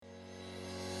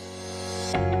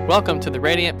Welcome to the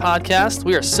Radiant Podcast.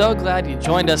 We are so glad you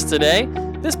joined us today.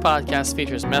 This podcast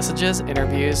features messages,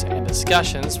 interviews, and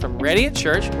discussions from Radiant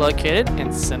Church located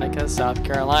in Seneca, South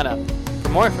Carolina. For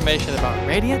more information about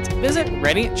Radiant, visit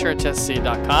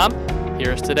radiantchurchsc.com.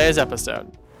 Here's today's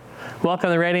episode.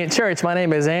 Welcome to Radiant Church. My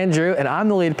name is Andrew, and I'm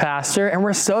the lead pastor, and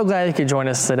we're so glad you could join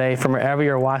us today from wherever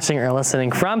you're watching or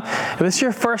listening from. If this is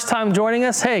your first time joining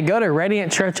us, hey, go to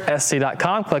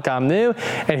radiantchurchsc.com, click on New,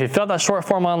 and if you fill out that short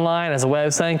form online as a way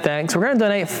of saying thanks, we're going to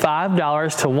donate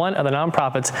 $5 to one of the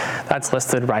nonprofits that's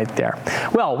listed right there.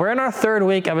 Well, we're in our third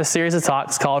week of a series of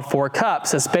talks called Four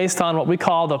Cups. It's based on what we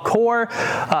call the core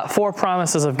four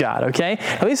promises of God, okay?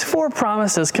 Now, these four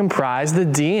promises comprise the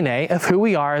DNA of who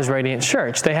we are as Radiant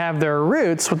Church. They have their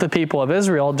roots with the people of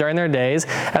Israel during their days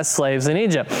as slaves in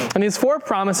Egypt. And these four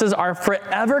promises are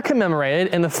forever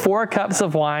commemorated in the four cups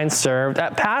of wine served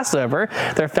at Passover.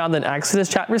 They're found in Exodus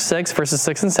chapter 6, verses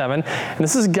 6 and 7. And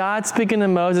this is God speaking to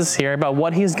Moses here about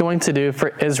what he's going to do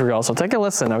for Israel. So take a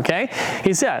listen, okay?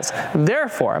 He says,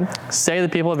 "Therefore, say to the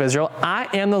people of Israel, I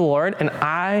am the Lord, and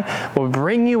I will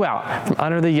bring you out from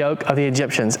under the yoke of the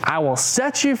Egyptians. I will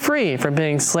set you free from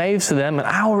being slaves to them, and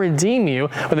I will redeem you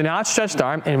with an outstretched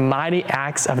arm and mighty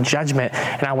acts of judgment,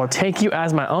 and I will take you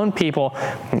as my own people,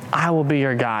 and I will be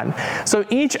your God." So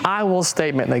each I will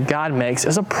statement that God makes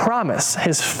is a promise.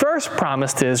 His first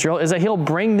promise to Israel is that he'll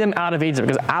bring them out of Egypt,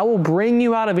 because I will bring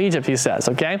you out of Egypt, he says,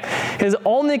 okay? His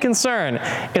only concern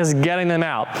is getting them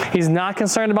out. He's not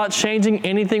concerned about changing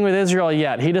anything with Israel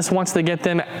yet. He just wants to get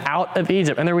them out of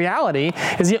Egypt. And the reality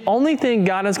is the only thing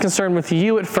God is concerned with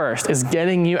you at first is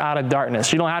getting you out of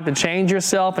darkness. You don't have to change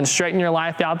yourself and straighten your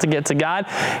life out to get to God.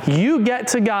 You get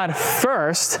to God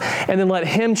first, and then let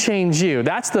him change you.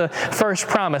 That's the first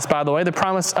promise, by the way, the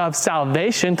promise of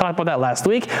salvation. Talked about that last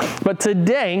week. But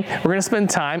today, we're going to spend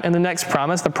time in the next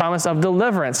promise, the promise of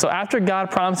deliverance. So after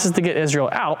God promises to get Israel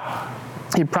out,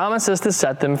 he promises to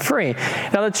set them free.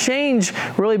 Now, the change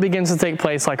really begins to take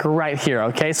place like right here,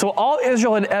 okay? So all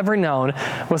Israel had ever known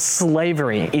was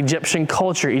slavery, Egyptian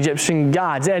culture, Egyptian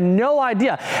gods. They had no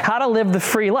idea how to live the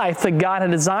free life that God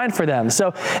had designed for them.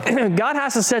 So God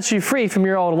has to set you free from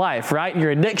your old life, right?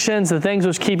 Your addictions, the things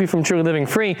which keep you from truly living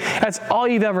free. That's all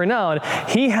you've ever known.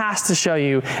 He has to show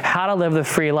you how to live the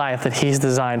free life that he's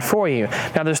designed for you.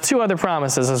 Now, there's two other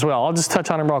promises as well. I'll just touch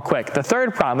on them real quick. The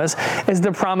third promise is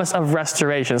the promise of restoration.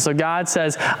 So God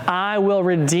says, I will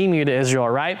redeem you to Israel,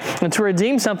 right? And to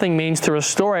redeem something means to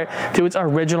restore it to its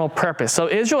original purpose. So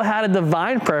Israel had a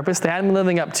divine purpose they hadn't been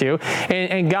living up to,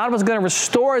 and God was going to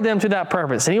restore them to that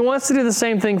purpose. And he wants to do the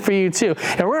same thing for you too.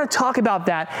 And we're going to talk about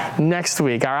that next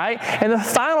week, all right? And the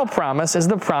final promise is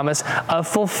the promise of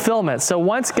fulfillment. So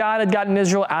once God had gotten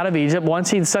Israel out of Egypt, once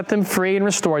he'd set them free and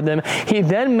restored them, he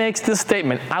then makes this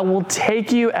statement, I will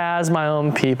take you as my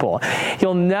own people.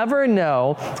 You'll never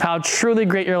know how truly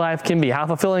great your life can be, how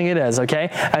fulfilling it is, okay?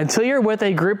 Until you're with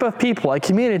a group of people, a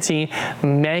community,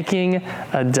 making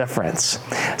a difference.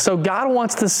 So God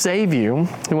wants to save you,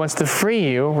 he wants to free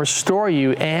you, restore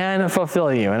you, and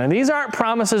fulfill you. And these aren't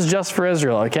promises just for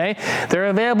Israel, okay? They're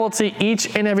available to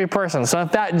each and every person. So in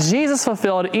fact, Jesus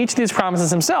fulfilled each of these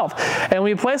promises himself. And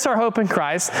we place our hope in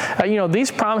Christ,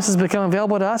 these promises become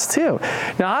available to us too.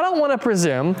 Now, I don't want to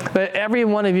presume that every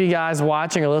one of you guys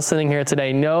watching or listening here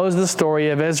today knows the story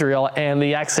of Israel and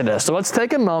the Exodus. So let's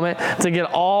take a moment to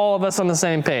get all of us on the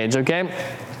same page, okay?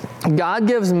 God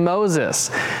gives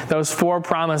Moses those four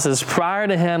promises prior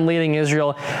to him leading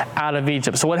Israel out of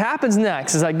Egypt. So what happens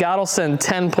next is that God will send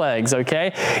 10 plagues,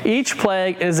 okay? Each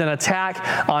plague is an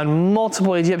attack on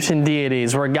multiple Egyptian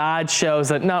deities where God shows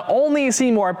that not only is he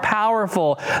more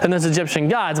powerful than those Egyptian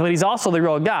gods, but he's also the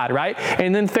real God, right?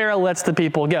 And then Pharaoh lets the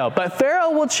people go. But Pharaoh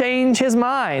will change his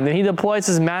mind, and he deploys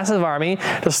his massive army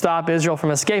to stop Israel from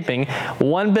escaping.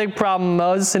 One big problem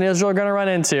Moses and Israel are going to run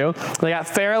into, they got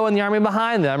Pharaoh and the army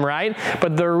behind them, right?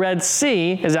 But the Red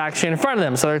Sea is actually in front of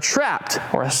them, so they're trapped,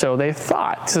 or so they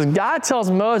thought. So God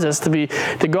tells Moses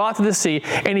to go out to the sea,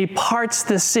 and he parts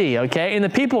the sea, okay? And the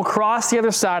people cross the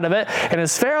other side of it, and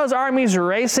as Pharaoh's army's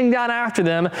racing down after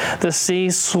them, the sea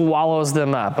swallows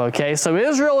them up, okay? So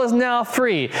Israel is now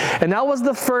free, and that was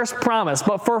the first promise.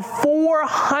 But for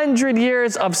 400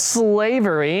 years of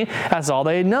slavery, that's all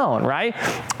they had known, right?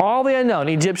 All they had known,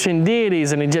 Egyptian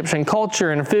deities and Egyptian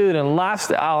culture and food and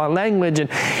lifestyle and language, and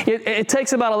It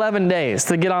takes about 11 days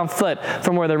to get on foot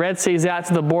from where the Red Sea is at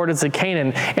to the borders of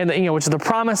Canaan, and which is the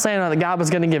promised land that God was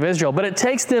going to give Israel. But it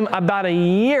takes them about a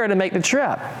year to make the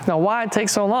trip. Now, why it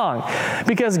takes so long?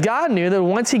 Because God knew that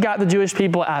once he got the Jewish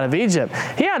people out of Egypt,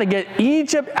 he had to get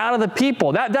Egypt out of the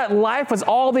people. That life was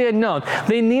all they had known.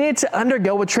 They needed to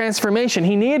undergo a transformation.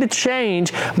 He needed to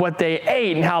change what they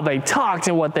ate and how they talked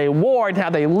and what they wore and how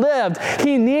they lived.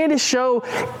 He needed to show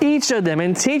each of them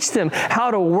and teach them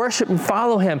how to worship and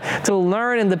follow him, to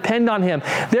learn and depend on him.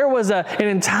 There was an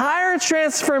entire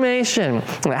transformation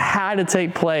that had to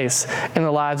take place in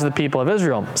the lives of the people of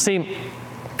Israel. See,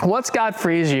 once God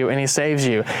frees you and he saves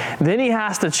you, then he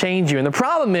has to change you. And the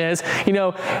problem is,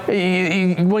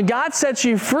 when God sets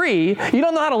you free, you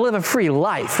don't know how to live a free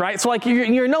life, right? So like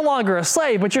you're no longer a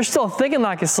slave, but you're still thinking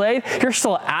like a slave. You're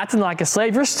still acting like a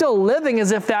slave. You're still living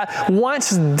as if that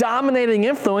once dominating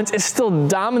influence is still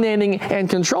dominating and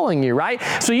controlling you, right?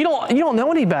 So you don't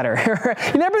know any better.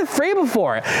 You've never been free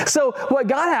before. So what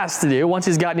God has to do once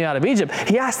he's gotten you out of Egypt,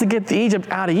 he has to get the Egypt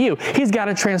out of you. He's got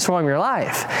to transform your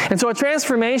life. And so a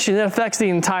transformation that affects the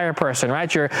entire person,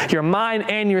 right? Your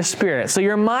mind and your spirit. So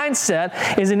your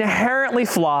mindset is inherently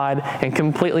flawed and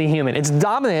completely human. It's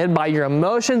dominated by your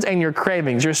emotions and your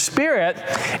cravings. Your spirit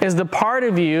is the part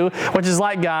of you which is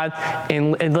like God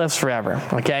and it lives forever,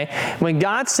 okay? When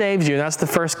God saves you, and that's the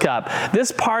first cup,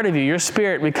 this part of you, your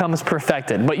spirit, becomes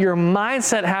perfected. But your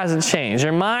mindset hasn't changed.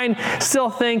 Your mind still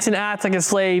thinks and acts like a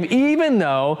slave even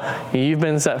though you've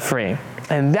been set free.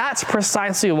 And that's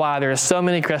precisely why there are so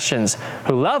many Christians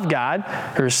who love God,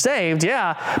 who are saved,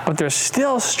 yeah, but they're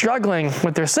still struggling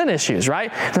with their sin issues,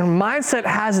 right? Their mindset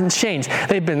hasn't changed.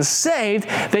 They've been saved,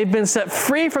 they've been set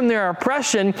free from their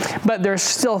oppression, but they're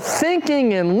still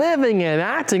thinking and living and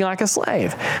acting like a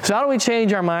slave. So how do we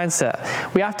change our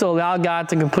mindset? We have to allow God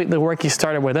to complete the work he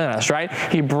started within us, right?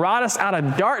 He brought us out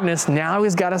of darkness, now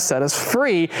he's got to set us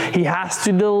free. He has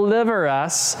to deliver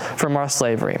us from our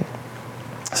slavery.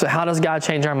 So how does God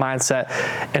change our mindset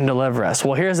and deliver us?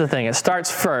 Well, here's the thing. It starts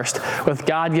first with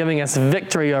God giving us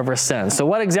victory over sin. So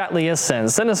what exactly is sin?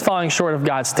 Sin is falling short of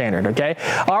God's standard, okay?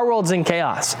 Our world's in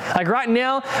chaos. Like right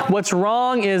now, what's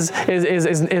wrong is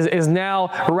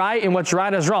now right and what's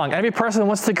right is wrong. Every person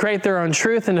wants to create their own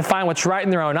truth and define what's right in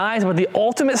their own eyes, but the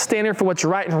ultimate standard for what's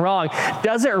right and wrong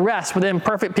doesn't rest with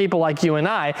imperfect people like you and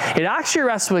I. It actually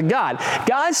rests with God.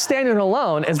 God's standard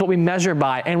alone is what we measure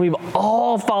by, and we've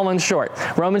all fallen short.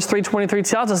 Romans 3:23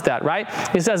 tells us that, right?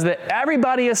 It says that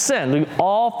everybody has sinned. We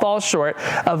all fall short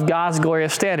of God's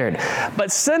glorious standard.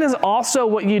 But sin is also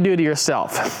what you do to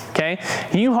yourself, okay?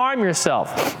 You harm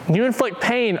yourself. You inflict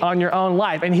pain on your own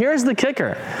life. And here's the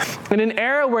kicker. In an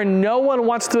era where no one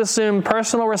wants to assume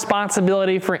personal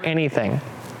responsibility for anything,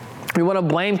 we want to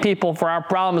blame people for our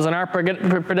problems and our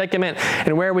predicament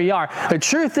and where we are. The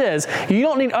truth is, you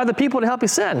don't need other people to help you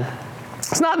sin.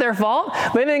 It's not their fault.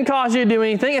 They didn't cause you to do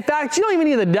anything. In fact, you don't even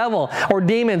need the devil or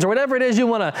demons or whatever it is you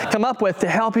want to come up with to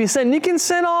help you sin. You can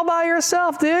sin all by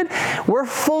yourself, dude. We're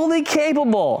fully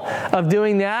capable of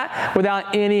doing that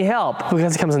without any help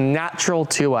because it comes natural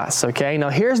to us, okay? Now,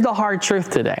 here's the hard truth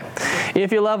today.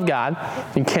 If you love God,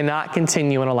 you cannot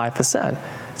continue in a life of sin.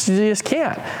 You just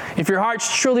can't. If your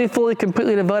heart's truly, fully,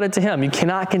 completely devoted to him, you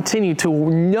cannot continue to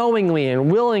knowingly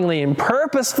and willingly and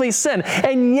purposefully sin.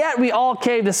 And yet we all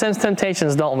cave to sin's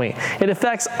temptations, don't we? It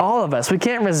affects all of us. We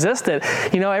can't resist it.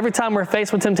 Every time we're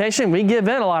faced with temptation, we give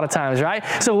in a lot of times, right?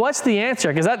 So what's the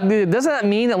answer? Because doesn't that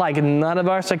mean that none of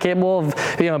us are capable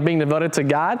of being devoted to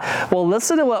God? Well,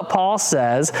 listen to what Paul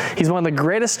says. He's one of the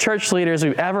greatest church leaders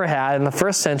we've ever had in the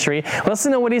first century.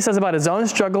 Listen to what he says about his own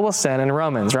struggle with sin in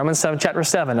Romans 7, chapter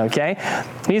 7. Okay?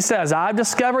 He says, I've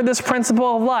discovered this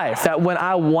principle of life, that when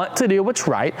I want to do what's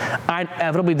right, I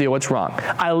inevitably do what's wrong.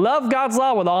 I love God's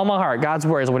law with all my heart. God's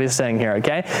word is what he's saying here,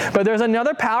 okay? But there's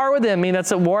another power within me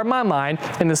that's at war in my mind,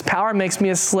 and this power makes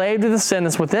me a slave to the sin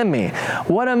that's within me.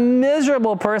 What a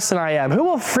miserable person I am. Who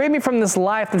will free me from this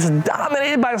life that's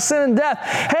dominated by sin and death?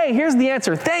 Hey, here's the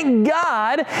answer. Thank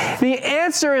God. The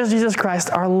answer is Jesus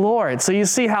Christ, our Lord. So you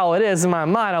see how it is in my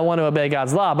mind. I want to obey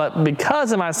God's law, but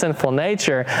because of my sinful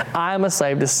nature, I am a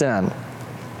slave to sin.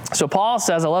 So Paul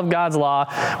says, I love God's law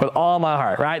with all my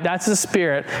heart, right? That's the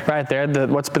spirit right there,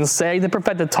 what's been saved and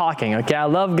perfected talking, okay? I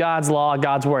love God's law,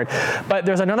 God's word. But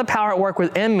there's another power at work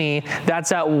within me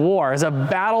that's at war. There's a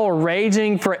battle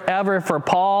raging forever for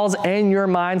Paul's and your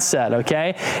mindset,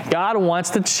 okay? God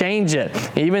wants to change it.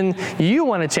 Even you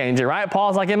want to change it, right?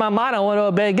 Paul's like, in my mind, I want to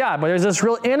obey God. But there's this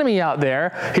real enemy out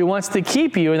there who wants to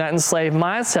keep you in that enslaved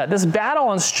mindset. This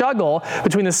battle and struggle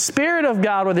between the Spirit of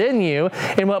God within you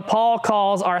and what Paul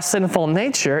calls our our sinful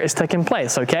nature is taking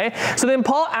place, okay? So then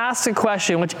Paul asks a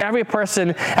question which every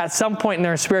person at some point in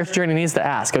their spiritual journey needs to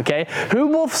ask, okay? Who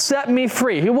will set me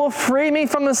free? Who will free me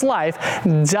from this life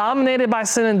dominated by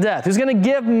sin and death? Who's going to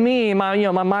give me my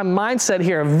mindset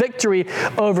here, victory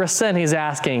over sin, he's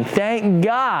asking. Thank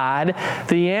God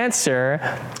the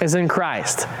answer is in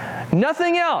Christ.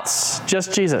 Nothing else,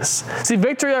 just Jesus. See,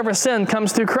 victory over sin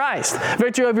comes through Christ.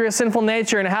 Victory over your sinful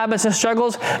nature and habits and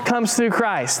struggles comes through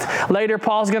Christ. Later,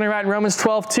 Paul's going to write in Romans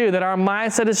 12:2 that our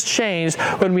mindset is changed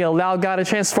when we allow God to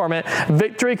transform it.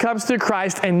 Victory comes through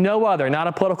Christ and no other. Not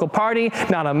a political party,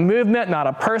 not a movement, not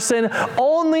a person,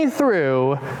 only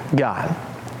through God.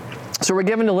 So we're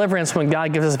given deliverance when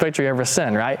God gives us victory over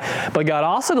sin, right? But God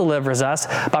also delivers us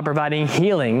by providing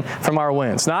healing from our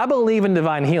wounds. Now, I believe in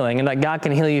divine healing and that God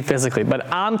can heal you physically,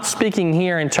 but I'm speaking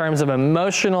here in terms of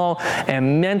emotional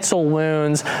and mental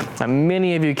wounds that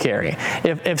many of you carry.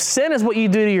 If sin is what you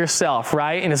do to yourself,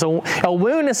 right? And it's a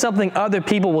wound is something other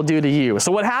people will do to you.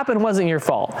 So what happened wasn't your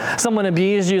fault. Someone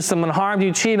abused you, someone harmed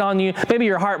you, cheated on you. Maybe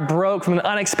your heart broke from an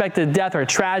unexpected death or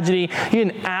tragedy. You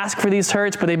didn't ask for these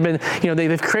hurts, but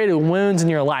they've created wounds in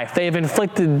your life. They've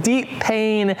inflicted deep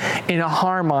pain and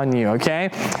harm on you, okay?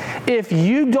 If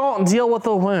you don't deal with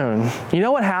the wound, you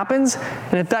know what happens?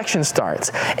 An infection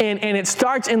starts. And it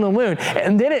starts in the wound.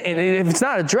 And then if it's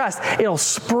not addressed, it'll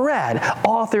spread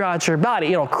all throughout your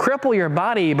body. It'll cripple your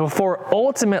body before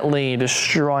ultimately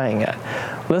destroying it.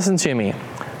 Listen to me.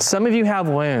 Some of you have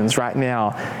wounds right now,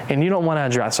 and you don't want to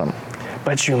address them.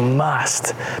 But you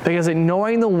must. Because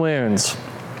ignoring the wounds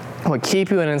will keep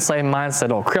you in an enslaved mindset.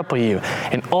 It'll cripple you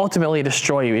and ultimately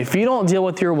destroy you. If you don't deal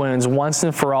with your wounds once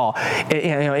and for all,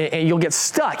 you'll get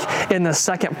stuck in the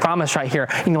second promise right here,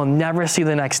 and you'll never see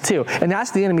the next two. And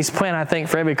that's the enemy's plan, I think,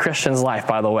 for every Christian's life,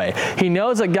 by the way. He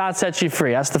knows that God sets you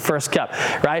free. That's the first step,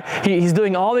 right? He's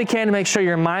doing all he can to make sure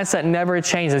your mindset never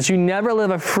changes. You never live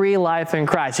a free life in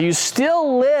Christ. You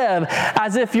still live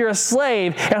as if you're a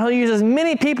slave, and he'll use as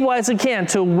many people as he can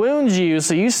to wound you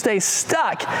so you stay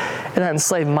stuck in that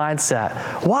enslaved mindset.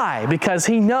 Why? Because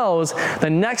he knows the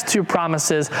next two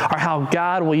promises are how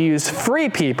God will use free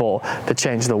people to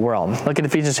change the world. Look at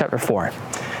Ephesians chapter 4.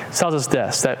 It tells us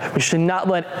this, that we should not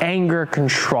let anger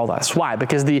control us. Why?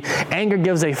 Because the anger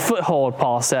gives a foothold,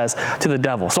 Paul says, to the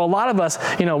devil. So a lot of us,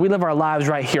 we live our lives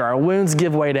right here. Our wounds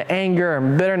give way to anger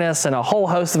and bitterness and a whole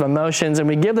host of emotions, and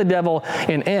we give the devil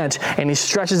an inch, and he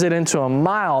stretches it into a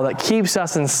mile that keeps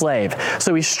us enslaved.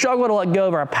 So we struggle to let go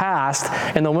of our past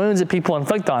and the wounds that people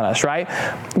inflict on us, right?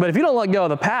 But if you don't let go of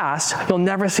the past, you'll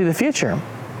never see the future.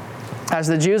 As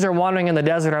the Jews are wandering in the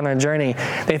desert on their journey,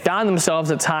 they found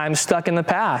themselves at times stuck in the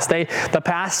past. The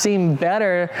past seemed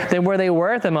better than where they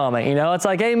were at the moment. It's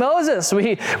like, hey, Moses,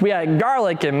 we had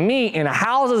garlic and meat and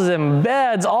houses and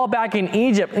beds all back in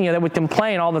Egypt. They would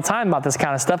complain all the time about this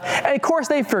kind of stuff. And of course,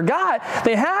 they forgot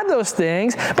they had those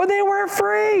things, but they weren't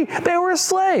free. They were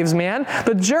slaves, man.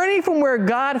 The journey from where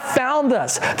God found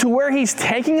us to where he's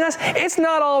taking us, it's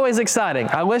not always exciting.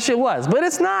 I wish it was, but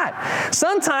it's not.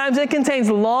 Sometimes it contains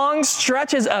long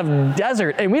stretches of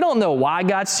desert, and we don't know why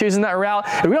God's choosing that route,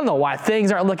 and we don't know why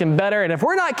things aren't looking better, and if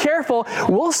we're not careful,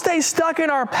 we'll stay stuck in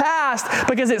our past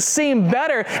because it seemed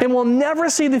better, and we'll never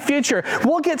see the future.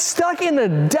 We'll get stuck in the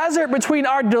desert between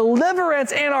our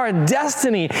deliverance and our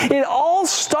destiny. It all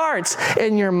starts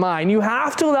in your mind. You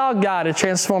have to allow God to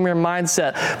transform your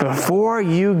mindset before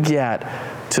you get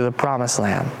to the promised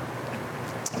land.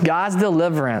 God's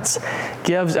deliverance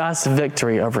gives us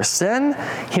victory over sin,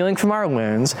 healing from our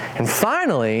wounds, and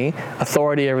finally,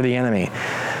 authority over the enemy.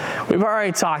 We've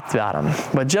already talked about him,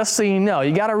 but just so you know,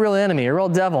 you got a real enemy, a real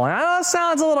devil. And I know it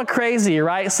sounds a little crazy,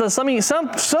 right? So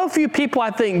so few people, I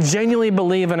think, genuinely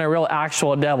believe in a real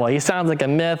actual devil. He sounds like a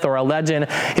myth or a legend.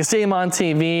 You see him on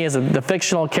TV as the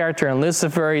fictional character in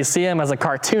Lucifer. You see him as a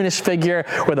cartoonish figure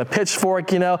with a pitchfork,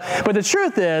 But the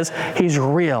truth is, he's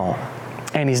real.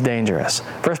 And he's dangerous.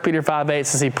 1 Peter 5:8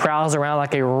 says he prowls around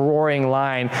like a roaring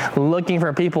lion looking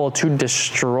for people to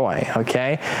destroy,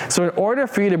 okay? So in order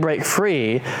for you to break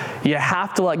free, you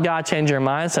have to let God change your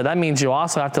mindset. That means you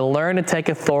also have to learn to take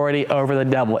authority over the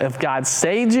devil. If God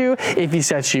saved you, if he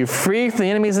sets you free from the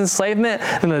enemy's enslavement,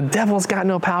 then the devil's got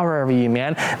no power over you,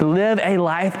 man. Live a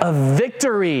life of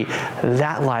victory.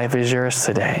 That life is yours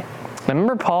today. Now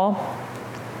remember Paul?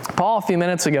 Paul, a few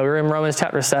minutes ago, we were in Romans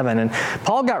chapter 7, and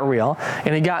Paul got real,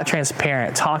 and he got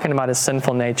transparent, talking about his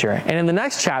sinful nature. And in the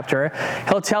next chapter,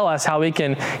 he'll tell us how we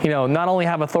can, not only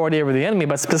have authority over the enemy,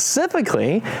 but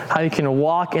specifically how you can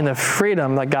walk in the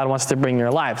freedom that God wants to bring in your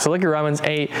life. So look at Romans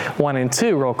 8, 1 and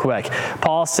 2 real quick.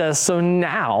 Paul says, so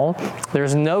now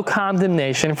there's no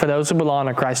condemnation for those who belong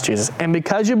to Christ Jesus. And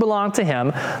because you belong to him,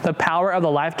 the power of the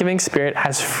life-giving Spirit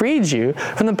has freed you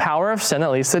from the power of sin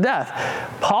that leads to death.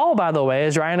 Paul, by the way,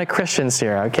 is writing to Christians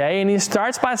here, okay? And he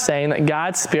starts by saying that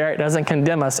God's Spirit doesn't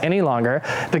condemn us any longer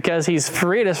because he's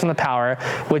freed us from the power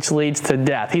which leads to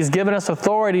death. He's given us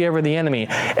authority over the enemy.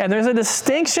 And there's a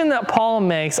distinction that Paul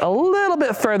makes a little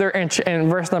bit further in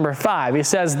verse number 5. He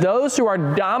says, those who are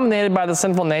dominated by the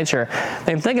sinful nature,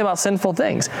 they think about sinful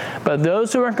things. But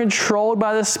those who are controlled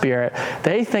by the Spirit,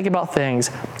 they think about things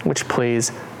which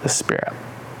please the Spirit.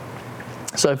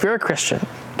 So if you're a Christian,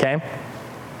 okay,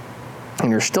 and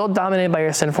you're still dominated by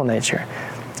your sinful nature,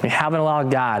 you haven't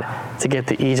allowed God to get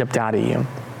the Egypt out of you,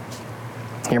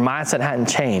 your mindset hadn't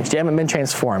changed, you haven't been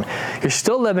transformed, you're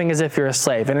still living as if you're a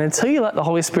slave. And until you let the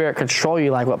Holy Spirit control you,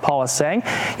 like what Paul is saying,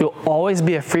 you'll always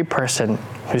be a free person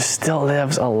who still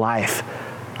lives a life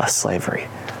of slavery.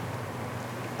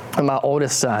 And my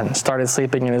oldest son started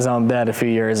sleeping in his own bed a few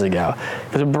years ago.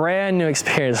 It was a brand new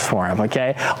experience for him,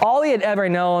 okay? All he had ever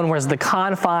known was the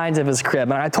confines of his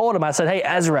crib. And I told him, I said, hey,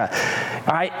 Ezra,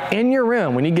 all right, in your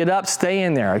room, when you get up, stay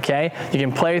in there, okay? You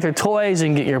can play with your toys, you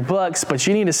can get your books, but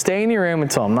you need to stay in your room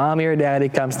until mommy or daddy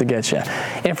comes to get you.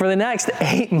 And for the next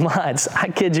 8 months, I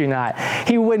kid you not,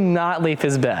 he would not leave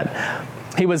his bed.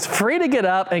 He was free to get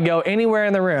up and go anywhere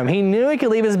in the room. He knew he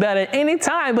could leave his bed at any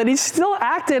time, but he still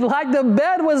acted like the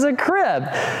bed was a crib.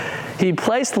 He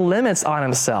placed limits on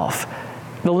himself,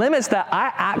 the limits that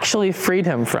I actually freed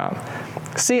him from.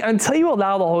 See, until you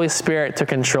allow the Holy Spirit to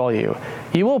control you,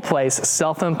 you will place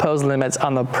self-imposed limits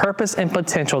on the purpose and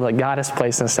potential that God has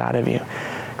placed inside of you.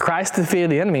 Christ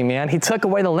defeated the enemy, man. He took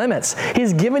away the limits.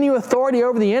 He's given you authority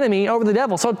over the enemy, over the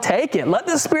devil. So take it. Let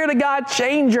the Spirit of God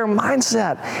change your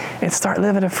mindset and start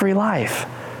living a free life.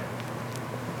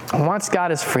 And once God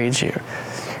has freed you,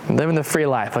 living the free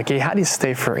life, okay, how do you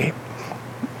stay free?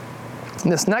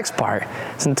 And this next part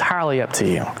is entirely up to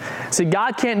you. See,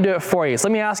 God can't do it for you. So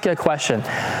let me ask you a question.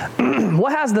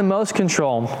 What has the most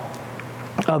control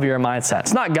of your mindset?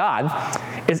 It's not God.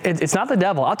 It's not the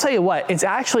devil. I'll tell you what, it's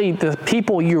actually the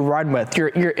people you run with,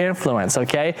 your influence,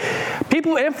 okay?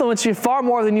 People influence you far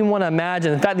more than you want to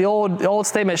imagine. In fact, the old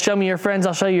statement, show me your friends,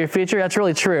 I'll show you your future, that's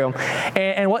really true.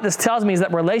 And what this tells me is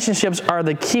that relationships are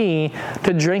the key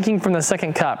to drinking from the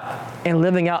second cup and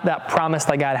living out that promise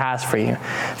that God has for you.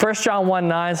 1 John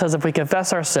 1:9 says, if we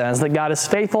confess our sins, that God is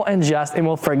faithful and just and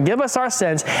will forgive us our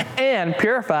sins and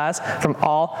purify us from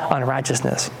all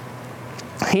unrighteousness.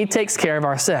 He takes care of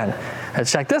our sin.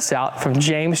 Let's check this out from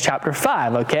James chapter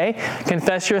 5, okay?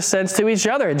 Confess your sins to each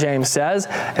other, James says,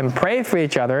 and pray for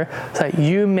each other so that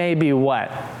you may be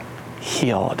what?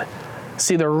 Healed.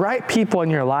 See, the right people in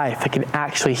your life that can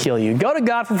actually heal you. Go to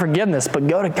God for forgiveness, but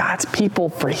go to God's people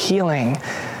for healing.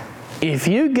 If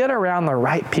you get around the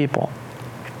right people,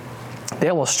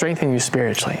 they will strengthen you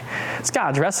spiritually. It's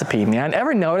God's recipe, man.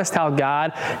 Ever noticed how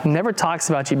God never talks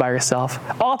about you by yourself?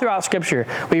 All throughout Scripture,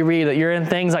 we read that you're in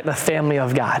things like the family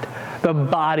of God, the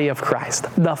body of Christ,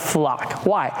 the flock.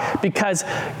 Why? Because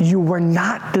you were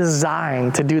not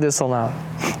designed to do this alone.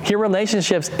 Your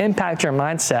relationships impact your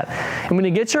mindset. And when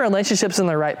you get your relationships in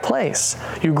the right place,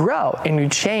 you grow and you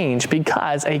change,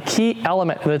 because a key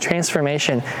element of the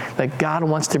transformation that God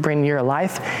wants to bring to your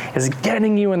life is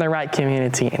getting you in the right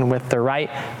community and with the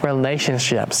right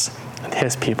relationships with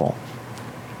His people.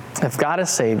 If God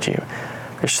has saved you,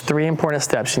 there's 3 important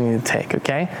steps you need to take,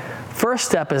 okay? First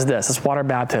step is this, it's water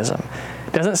baptism.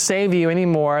 It doesn't save you any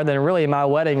more than really my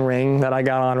wedding ring that I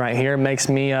got on right here makes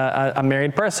me a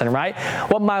married person, right?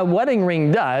 What my wedding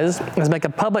ring does is make a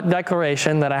public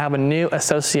declaration that I have a new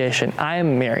association. I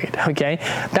am married, okay?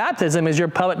 Baptism is your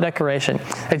public declaration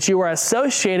that you are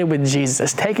associated with Jesus.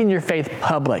 It's taking your faith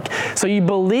public. So you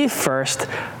believe first,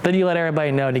 then you let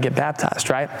everybody know to get baptized,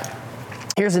 right?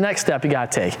 Here's the next step you got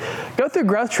to take. Go through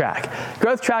Growth Track.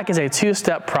 Growth Track is a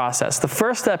 2-step process. The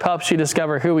first step helps you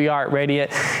discover who we are at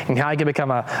Radiant and how you can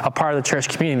become a part of the church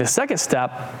community. The second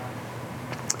step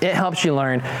It helps you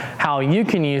learn how you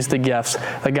can use the gifts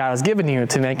that God has given you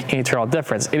to make an eternal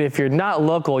difference. And if you're not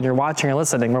local and you're watching or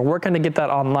listening, we're working to get that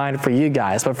online for you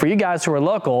guys. But for you guys who are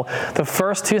local, the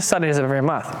first 2 Sundays of every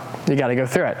month, you got to go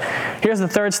through it. Here's the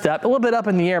third step, a little bit up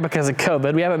in the air because of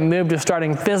COVID. We haven't moved to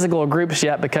starting physical groups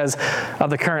yet because of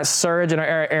the current surge in our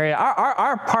area.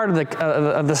 Our part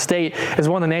of the state is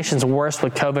one of the nation's worst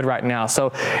with COVID right now.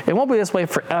 So it won't be this way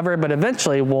forever, but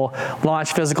eventually we'll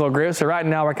launch physical groups. So right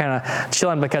now we're kind of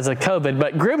chilling because of COVID.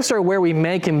 But groups are where we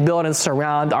make and build and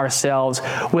surround ourselves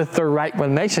with the right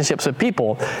relationships with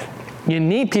people. You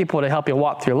need people to help you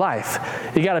walk through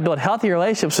life. You got to build healthy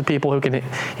relationships with people who can,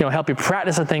 help you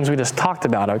practice the things we just talked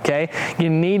about, okay? You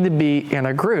need to be in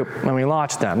a group when we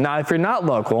launch them. Now, if you're not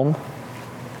local,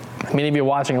 many of you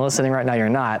watching and listening right now, you're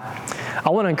not. I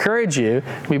want to encourage you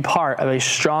to be part of a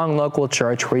strong local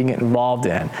church where you can get involved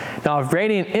in. Now, if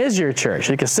Radiant is your church,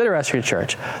 you consider us your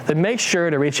church, then make sure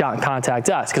to reach out and contact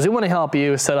us because we want to help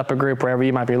you set up a group wherever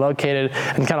you might be located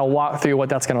and kind of walk through what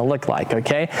that's going to look like,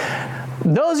 okay?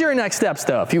 Those are your next steps,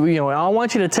 though. If I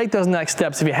want you to take those next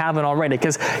steps if you haven't already,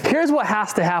 because here's what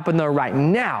has to happen, though, right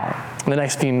now in the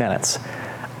next few minutes.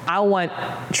 I want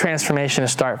transformation to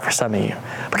start for some of you.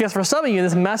 Because for some of you,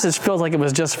 this message feels like it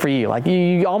was just for you. Like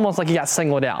you almost like you got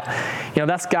singled out.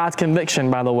 That's God's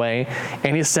conviction, by the way.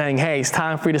 And he's saying, hey, it's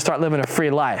time for you to start living a free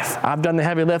life. I've done the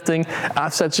heavy lifting.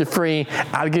 I've set you free.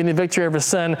 I've given you victory over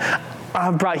sin.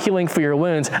 I've brought healing for your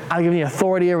wounds. I've given you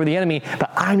authority over the enemy.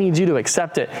 But I need you to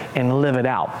accept it and live it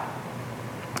out.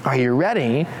 Are you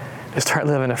ready to start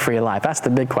living a free life? That's the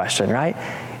big question, right?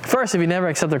 First, if you never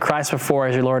accepted Christ before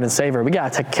as your Lord and Savior, we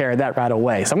got to take care of that right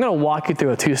away. So I'm going to walk you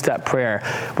through a 2-step prayer,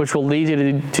 which will lead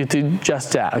you to do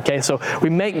just that, okay? So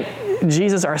we make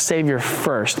Jesus our Savior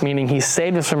first, meaning he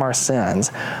saved us from our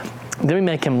sins. Then we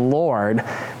make him Lord,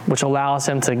 which allows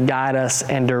him to guide us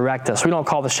and direct us. We don't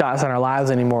call the shots on our lives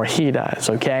anymore. He does,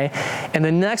 okay? And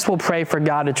then next we'll pray for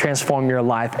God to transform your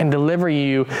life and deliver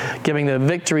you, giving the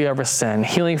victory over sin,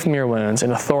 healing from your wounds,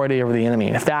 and authority over the enemy.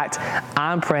 In fact,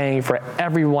 I'm praying for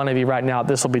every one of you right now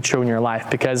this will be true in your life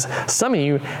because some of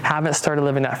you haven't started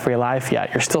living that free life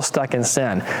yet. You're still stuck in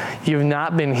sin. You've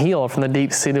not been healed from the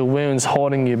deep-seated wounds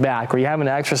holding you back, or you haven't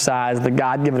exercised the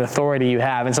God-given authority you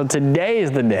have. And so today is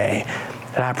the day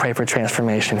that I pray for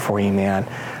transformation for you, man,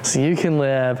 so you can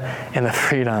live in the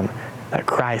freedom that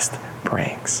Christ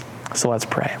brings. So let's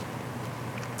pray.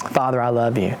 Father, I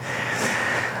love you.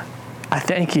 I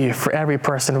thank you for every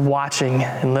person watching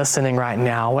and listening right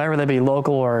now, whether they be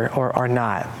local or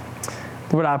not.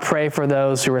 Lord, I pray for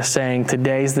those who are saying,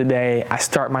 today's the day I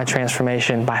start my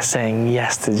transformation by saying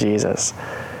yes to Jesus.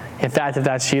 In fact, if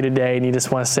that's you today and you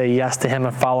just want to say yes to him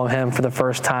and follow him for the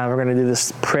first time, we're going to do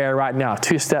this prayer right now,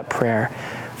 2-step prayer.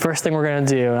 First thing we're going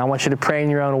to do, and I want you to pray in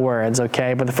your own words,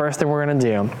 okay? But the first thing we're going to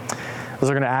do is we're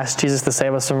going to ask Jesus to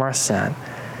save us from our sin.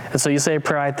 And so you say a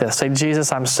prayer like this. Say,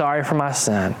 Jesus, I'm sorry for my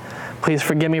sin. Please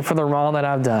forgive me for the wrong that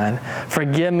I've done.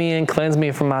 Forgive me and cleanse me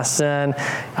from my sin.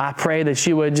 I pray that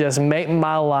you would just make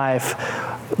my life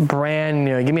brand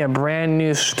new. Give me a brand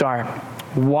new start.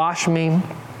 Wash me.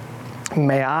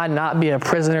 May I not be a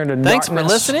prisoner to Thanks darkness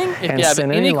for listening. If you have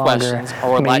any questions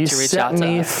or would like to reach out to us,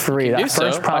 may you set me free. That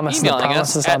first promise, the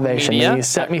promise of salvation. May you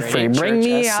set me free. Bring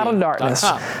me out of darkness.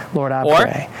 Lord, I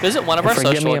pray. Or visit one of our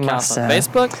social accounts on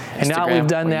Facebook, Instagram, and now we've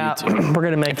done that, we're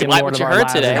going to make him Lord of our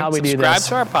lives. Today, how we do subscribe this,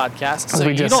 to our podcast so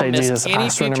we you just don't miss Jesus, any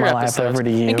future episodes. Over to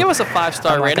you. And give us a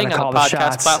 5-star rating on the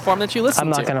podcast platform that you listen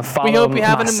to. I'm not going to follow we hope you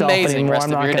have an myself amazing anymore. rest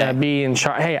I'm of your not day. going to be in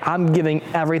charge. Hey, I'm giving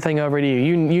everything over to you.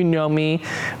 You know me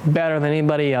better than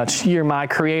anybody else. You're my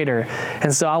creator.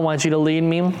 And so I want you to lead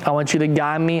me. I want you to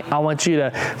guide me. I want you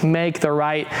to make the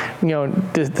right,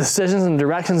 decisions and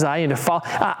directions I need to follow.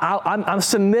 I'm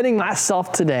submitting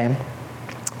myself today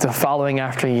to following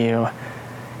after you.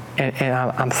 And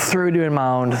I'm through doing my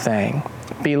own thing.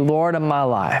 Be Lord of my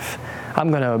life. I'm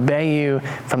going to obey you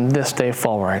from this day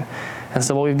forward. And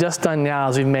so what we've just done now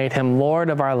is we've made him Lord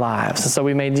of our lives. And so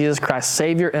we made Jesus Christ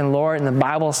Savior and Lord. And the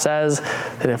Bible says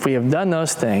that if we have done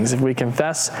those things, if we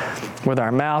confess with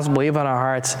our mouths, believe in our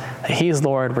hearts that he's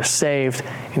Lord, we're saved,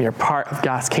 and you're part of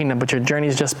God's kingdom. But your journey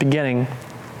is just beginning.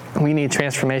 We need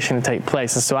transformation to take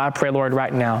place. And so I pray, Lord,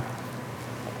 right now,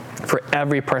 for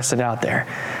every person out there,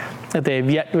 that they have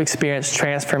yet to experience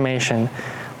transformation,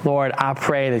 Lord, I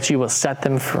pray that you will set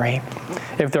them free.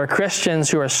 If there are Christians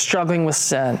who are struggling with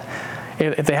sin,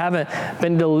 if they haven't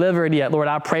been delivered yet, Lord,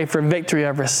 I pray for victory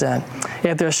over sin.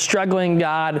 If they're struggling,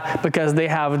 God, because they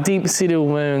have deep-seated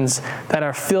wounds that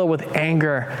are filled with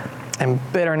anger and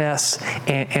bitterness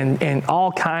and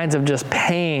all kinds of just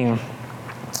pain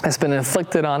that's been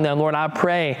inflicted on them, Lord, I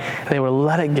pray they will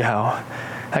let it go.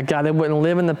 That God, they wouldn't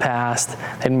live in the past.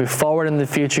 They'd move forward in the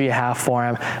future you have for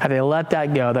them. That they let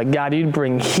that go. That God, you'd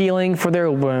bring healing for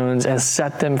their wounds and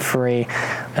set them free.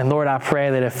 And Lord, I pray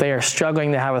that if they are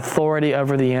struggling to have authority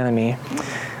over the enemy,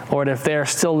 Lord, if they are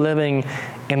still living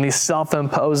in these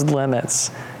self-imposed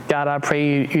limits, God, I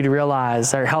pray you'd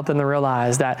realize, or help them to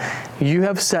realize that you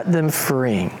have set them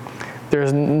free.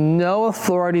 There's no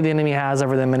authority the enemy has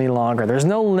over them any longer. There's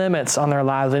no limits on their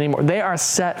lives anymore. They are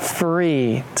set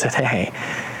free today.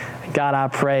 God, I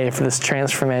pray for this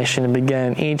transformation to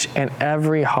begin in each and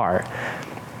every heart.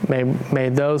 May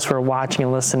those who are watching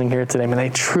and listening here today, may they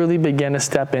truly begin to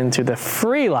step into the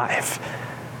free life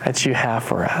that you have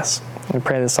for us. We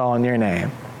pray this all in your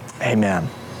name. Amen.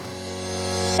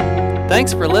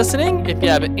 Thanks for listening. If you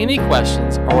have any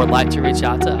questions or would like to reach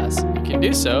out to us, you can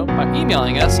do so by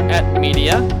emailing us at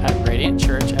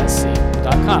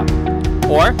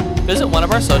media@radiantchurchsc.com or visit one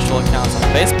of our social accounts on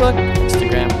Facebook,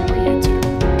 Instagram, or YouTube.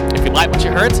 If you like what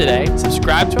you heard today,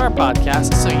 subscribe to our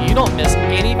podcast so you don't miss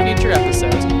any future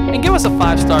episodes, and give us a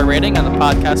 5-star rating on the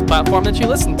podcast platform that you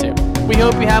listen to. We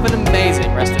hope you have an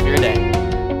amazing rest of your day.